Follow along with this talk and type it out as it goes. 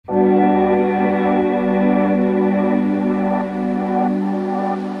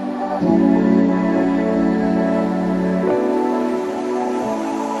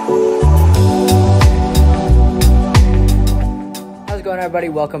everybody,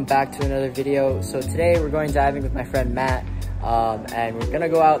 welcome back to another video. So today we're going diving with my friend Matt, and we're gonna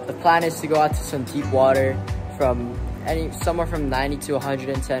go out. The plan is to go out to some deep water from somewhere from 90 to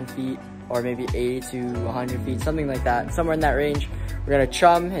 110 feet, or maybe 80 to 100 feet, something like that, somewhere in that range. We're gonna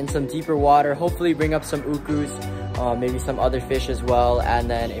chum in some deeper water, hopefully bring up some ukus, maybe some other fish as well. And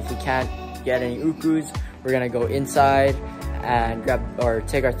then if we can't get any ukus, we're gonna go inside and grab or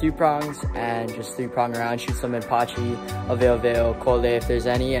take our 3 prongs and just 3 prong around, shoot some Menpachi, Aweoweo, Kole if there's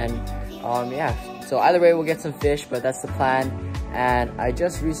any, and yeah. So either way we'll get some fish, but that's the plan. And I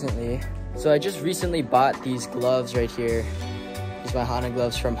just recently bought these gloves right here. These are my Hana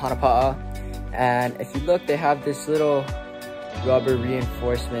gloves from Hanapa'a, and if you look, they have this little rubber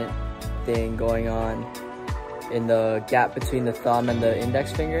reinforcement thing going on in the gap between the thumb and the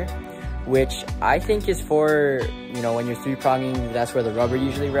index finger, which I think is for, you know, when you're 3-pronging, that's where the rubber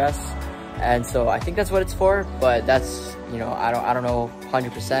usually rests. And so I think that's what it's for, but that's, you know, I don't know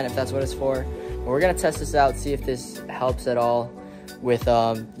 100% if that's what it's for. But we're gonna test this out, see if this helps at all with,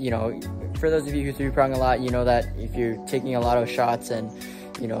 you know, for those of you who 3-prong a lot, you know that if you're taking a lot of shots and,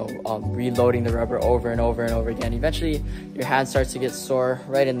 you know, reloading the rubber over and over and over again, eventually your hand starts to get sore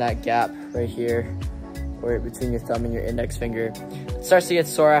right in that gap right here, or between your thumb and your index finger. It starts to get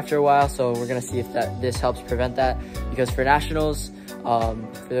sore after a while, so we're gonna see if this helps prevent that. Because for nationals,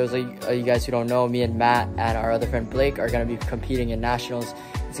 for those of you guys who don't know, me and Matt and our other friend Blake are gonna be competing in nationals.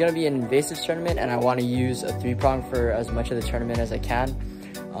 It's gonna be an invasives tournament, and I wanna use a 3-prong for as much of the tournament as I can.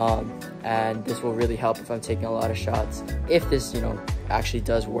 And this will really help if I'm taking a lot of shots. If this, you know, actually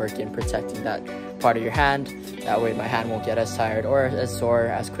does work in protecting that part of your hand, that way my hand won't get as tired or as sore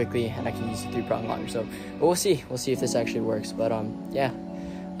as quickly, and I can use the 3-prong longer. So, but we'll see if this actually works. But yeah,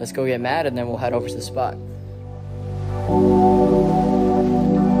 let's go get Matt, and then we'll head over to the spot.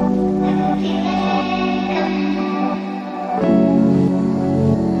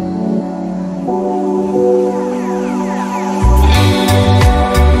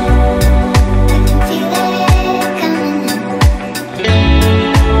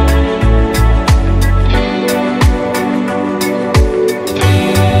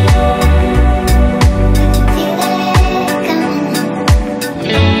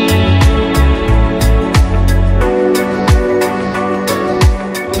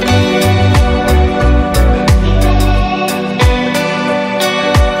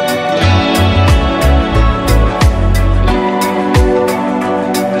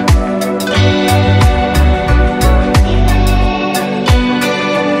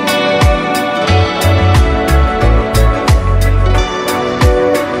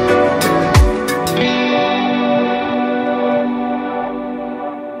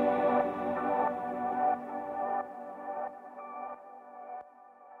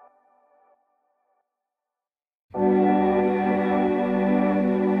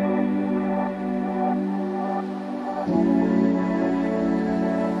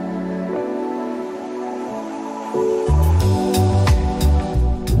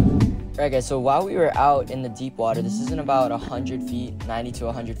 Alright guys, so while we were out in the deep water, this isn't about 100 feet, 90 to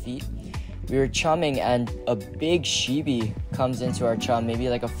 100 feet, we were chumming, and a big sheepy comes into our chum, maybe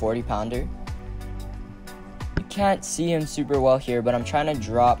like a 40-pounder. You can't see him super well here, but I'm trying to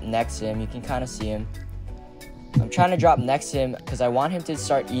drop next to him. You can kind of see him. I'm trying to drop next to him because I want him to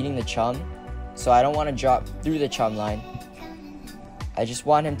start eating the chum, so I don't want to drop through the chum line. I just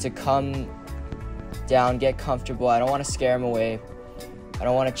want him to come down, get comfortable. I don't want to scare him away. I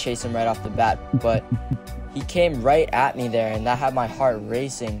don't want to chase him right off the bat, but he came right at me there, and that had my heart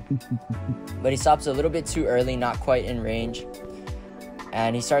racing. But he stops a little bit too early, not quite in range,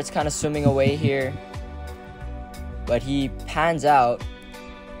 and he starts kind of swimming away here. But he pans out,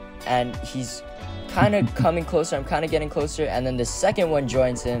 and he's kind of coming closer. I'm kind of getting closer, and then the second one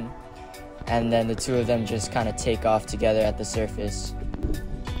joins him, and then the two of them just kind of take off together at the surface.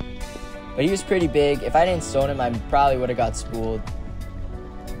 But he was pretty big. If I didn't stone him, I probably would have got spooled.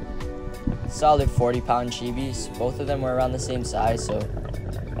 Solid 40-pound chibis. Both of them were around the same size, so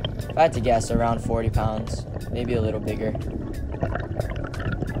if I had to guess, around 40 pounds, maybe a little bigger.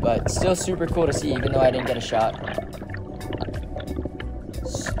 But still super cool to see, even though I didn't get a shot.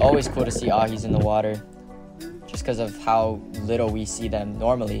 It's always cool to see ahis in the water, just because of how little we see them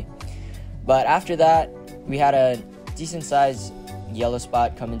normally. But after that, we had a decent sized yellow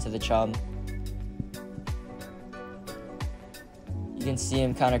spot come into the chum. You can see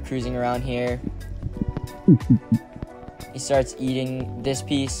him kind of cruising around here. He starts eating this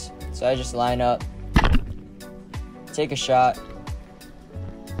piece, so I just line up, take a shot,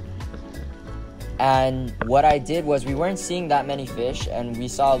 and what I did was, we weren't seeing that many fish, and we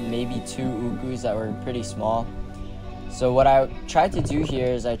saw maybe 2 ukus that were pretty small. So what I tried to do here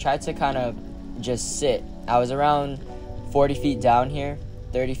is I tried to kind of just sit. I was around 40 feet down here,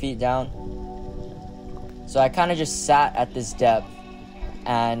 30 feet down. So I kind of just sat at this depth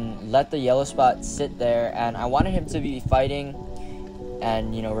and let the yellow spot sit there, and I wanted him to be fighting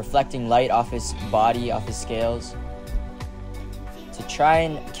and, you know, reflecting light off his body, off his scales, to try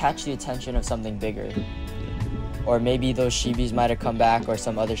and catch the attention of something bigger. Or maybe those sheebies might have come back, or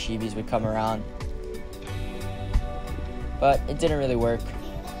some other sheebies would come around. But it didn't really work.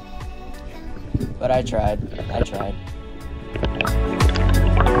 But I tried.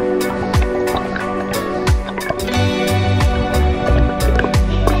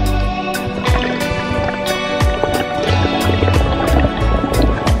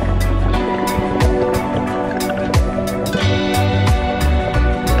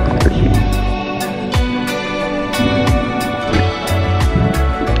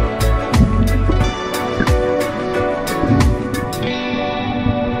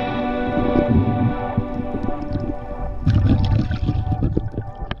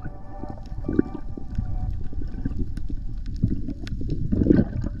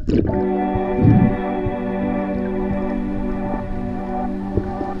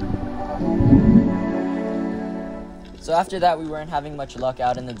 So after that, we weren't having much luck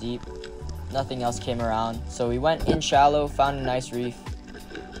out in the deep. Nothing else came around. So we went in shallow, found a nice reef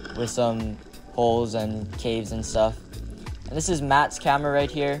with some holes and caves and stuff. And this is Matt's camera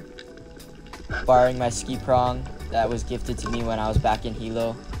right here, borrowing my ski prong that was gifted to me when I was back in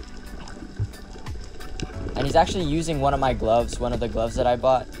Hilo. And he's actually using one of my gloves, one of the gloves that I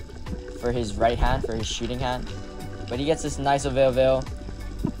bought for his right hand, for his shooting hand. But he gets this nice Aweoweo,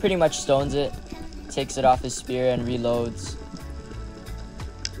 pretty much stones it, takes it off his spear and reloads.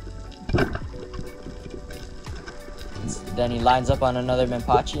 Then he lines up on another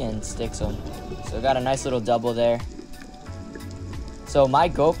Menpachi and sticks him. So got a nice little double there. So my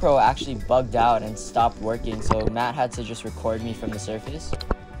GoPro actually bugged out and stopped working, so Matt had to just record me from the surface.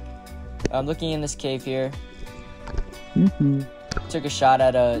 I'm looking in this cave here. Took a shot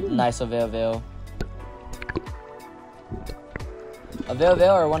at a nice Aweoweo. Aweoweo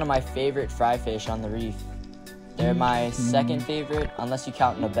are one of my favorite fry fish on the reef. They're my second favorite, unless you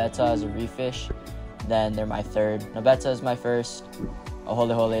count Nabeta as a reef fish, then they're my third. Nabeta is my first,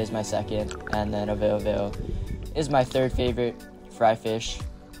 Aholehole is my second, and then Aweoweo is my third favorite fry fish.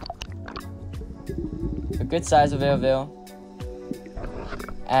 A good size Aweoweo.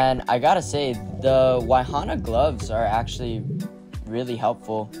 And I gotta say, the Waihana gloves are actually really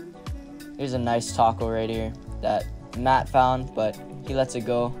helpful. Here's a nice taco right here that Matt found, but he lets it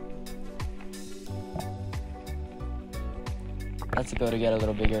go. Lets it go to get a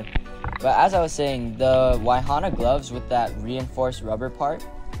little bigger. But as I was saying, the Waihana gloves with that reinforced rubber part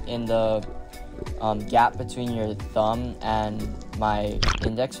in the gap between your thumb and my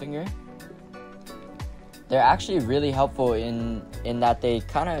index finger, they're actually really helpful in that they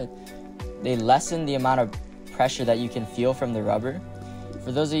lessen the amount of pressure that you can feel from the rubber.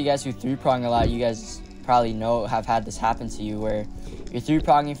 For those of you guys who three-prong a lot, you guys probably have had this happen to you, where you're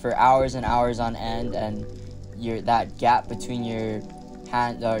three-pronging for hours and hours on end, and that gap between your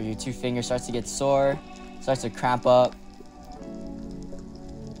hand or your two fingers starts to get sore, starts to cramp up.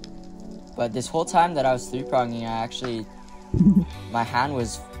 But this whole time that I was three-pronging, my hand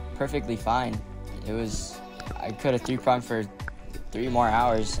was perfectly fine. I could have three-pronged for 3 more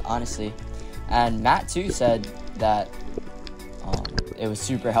hours, honestly. And Matt too said that it was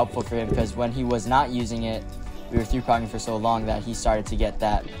super helpful for him, because when he was not using it, we were three-pronging for so long that he started to get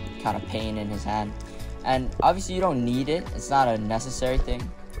that kind of pain in his hand. And obviously you don't need it, it's not a necessary thing,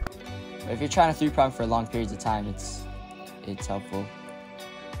 but if you're trying to three-prong for long periods of time, it's helpful.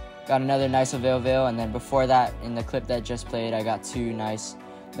 Got another nice Aweoweo, and then before that, in the clip that just played, I got 2 nice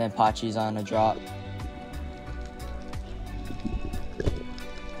Menpachis on a drop.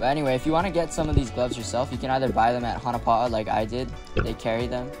 But anyway, if you want to get some of these gloves yourself, you can either buy them at Hanapa'a like I did, they carry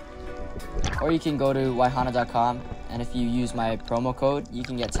them, or you can go to waihana.com, and if you use my promo code, you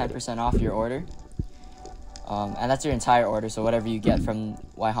can get 10% off your order. And that's your entire order, so whatever you get from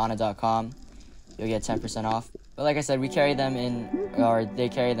waihana.com, you'll get 10% off. But like I said, they carry them in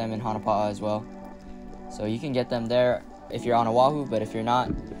Hanapa'a as well. So you can get them there if you're on Oahu, but if you're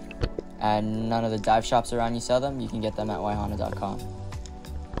not, and none of the dive shops around you sell them, you can get them at waihana.com.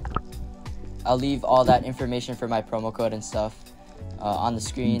 I'll leave all that information for my promo code and stuff on the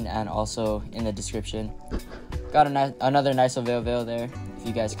screen and also in the description. Got another nice Aweoweo there, if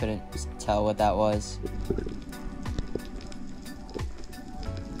you guys couldn't tell what that was.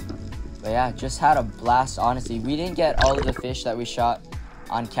 But yeah, just had a blast, honestly. We didn't get all of the fish that we shot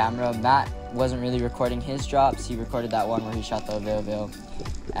on camera. Matt wasn't really recording his drops. He recorded that one where he shot the Aweoweo.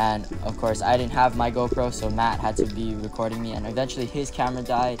 And of course I didn't have my GoPro, so Matt had to be recording me, and eventually his camera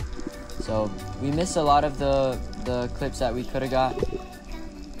died. So we missed a lot of the clips that we could have got.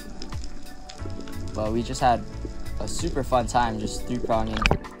 But we just had a super fun time just three-pronging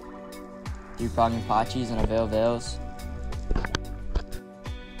Menpachis and Aweoweos.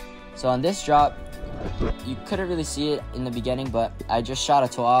 So on this drop, you couldn't really see it in the beginning, but I just shot a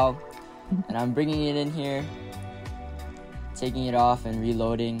toal, and I'm bringing it in here, taking it off and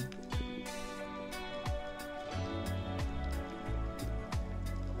reloading.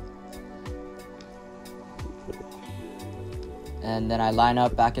 And then I line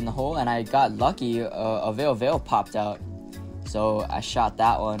up back in the hole, and I got lucky, a Aweoweo popped out. So I shot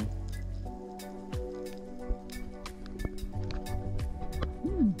that one.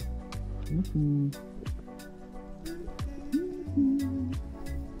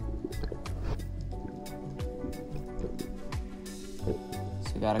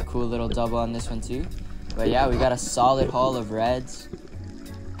 So we got a cool little double on this one too. But yeah, we got a solid haul of reds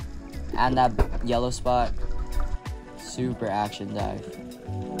and that yellow spot. Super action dive.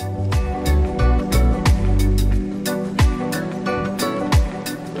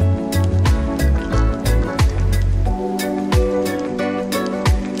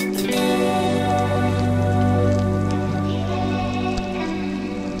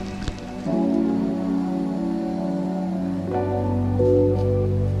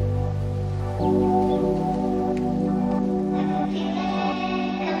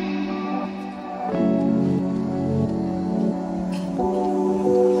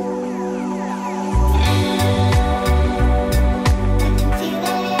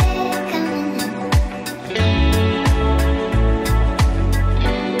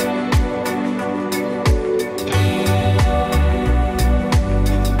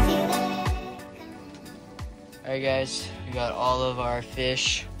 Alright guys, we got all of our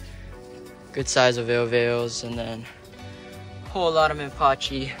fish, good size of Aweoweos, and then a whole lot of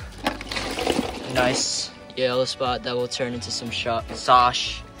Menpachi, a nice yellow spot that will turn into some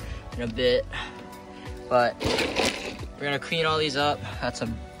sosh in a bit. But we're gonna clean all these up. That's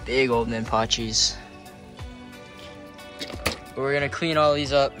some big old Menpachis. But we're gonna clean all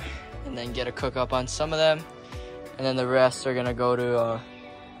these up and then get a cook up on some of them, and then the rest are gonna go to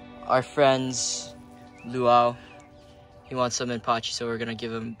our friend's luau. He wants some Menpachi, so we're gonna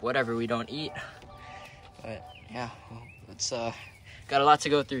give him whatever we don't eat. But yeah, well, it's got a lot to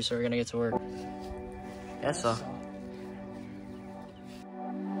go through, so we're gonna get to work. Yeah, so.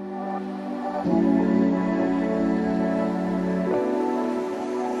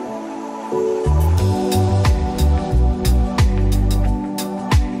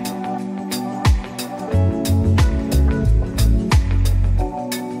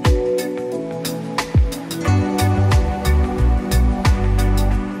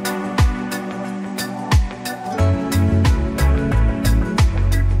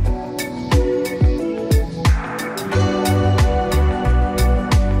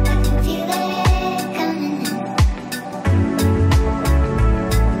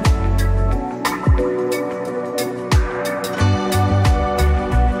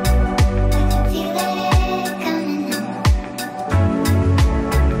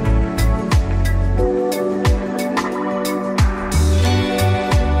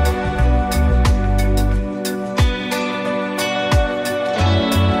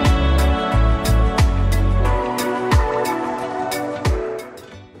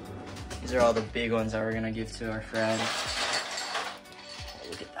 These are all the big ones that we're gonna give to our friend. Oh,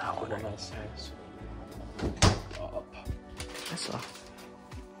 look at that one. Nice size. Oh, that's all.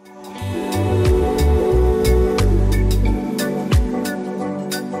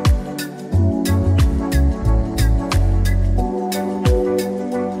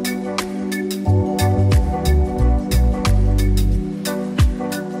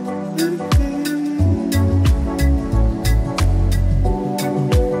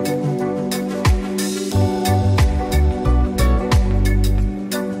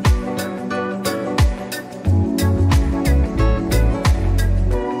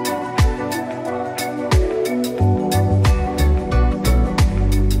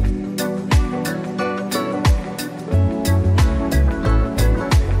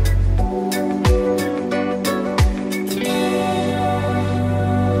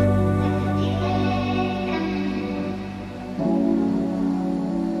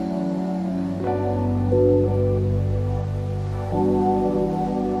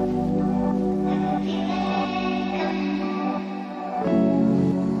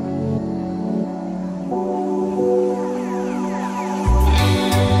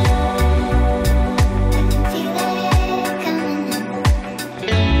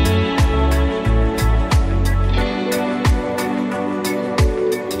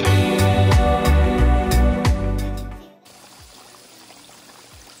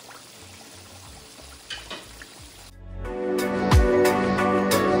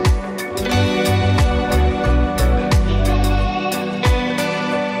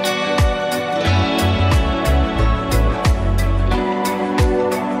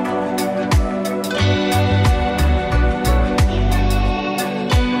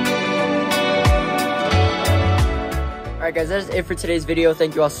 Alright guys, that is it for today's video.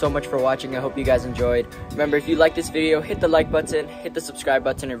 Thank you all so much for watching. I hope you guys enjoyed. Remember, if you like this video, hit the like button, hit the subscribe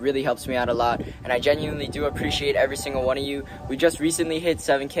button. It really helps me out a lot, and I genuinely do appreciate every single one of you. We just recently hit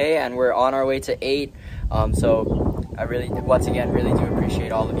 7K and we're on our way to 8. So I really, once again, really do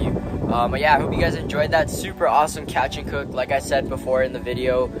appreciate all of you. But yeah, I hope you guys enjoyed that super awesome catch and cook. Like I said before in the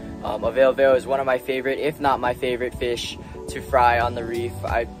video, Aweoweo is one of my favorite, if not my favorite fish to fry on the reef.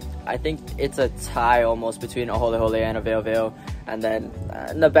 I think it's a tie almost between Aweoweo and Aweoweo, and then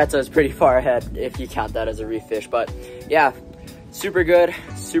Nabeta is pretty far ahead if you count that as a reef fish. But yeah, super good,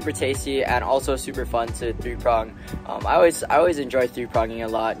 super tasty, and also super fun to 3-prong. I always enjoy 3-pronging a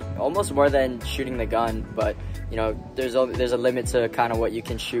lot, almost more than shooting the gun. But you know, there's a limit to kind of what you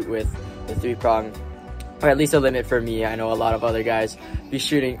can shoot with the 3-prong. Or at least a limit for me. I know a lot of other guys be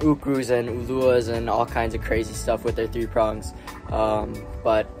shooting ukus and uluas and all kinds of crazy stuff with their 3-prongs.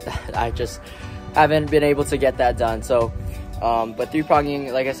 But I just haven't been able to get that done. So, but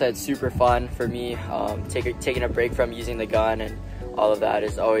 3-pronging, like I said, super fun for me. Taking a break from using the gun and all of that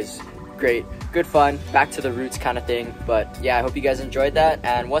is always great. Good fun, back to the roots kind of thing. But yeah, I hope you guys enjoyed that.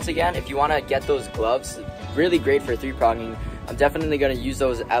 And once again, if you want to get those gloves, really great for 3-pronging. I'm definitely going to use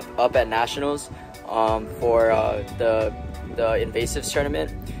those up at Nationals. For the invasives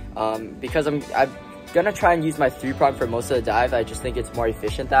tournament, because I'm gonna try and use my 3-prong for most of the dive. I just think it's more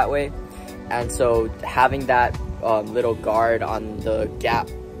efficient that way, and so having that little guard on the gap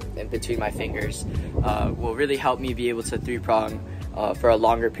in between my fingers will really help me be able to 3-prong for a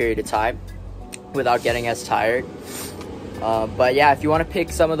longer period of time without getting as tired. But yeah, if you want to pick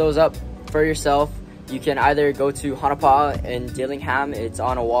some of those up for yourself, you can either go to Hanapa in Dillingham. It's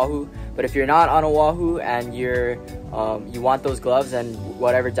on Oahu. But if you're not on Oahu and you want those gloves and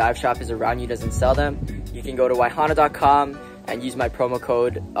whatever dive shop is around you doesn't sell them, you can go to waihana.com and use my promo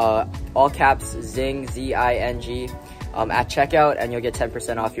code all caps ZING, Z-I-N-G, at checkout, and you'll get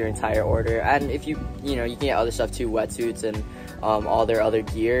 10% off your entire order. And if you can get other stuff too, wetsuits and all their other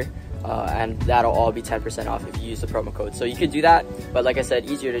gear. And that'll all be 10% off if you use the promo code. So you could do that, but like I said,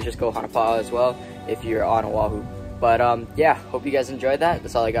 easier to just go Hanapa as well if you're on Oahu. But yeah, hope you guys enjoyed that.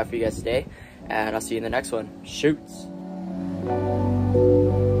 That's all I got for you guys today, and I'll see you in the next one. Shoots.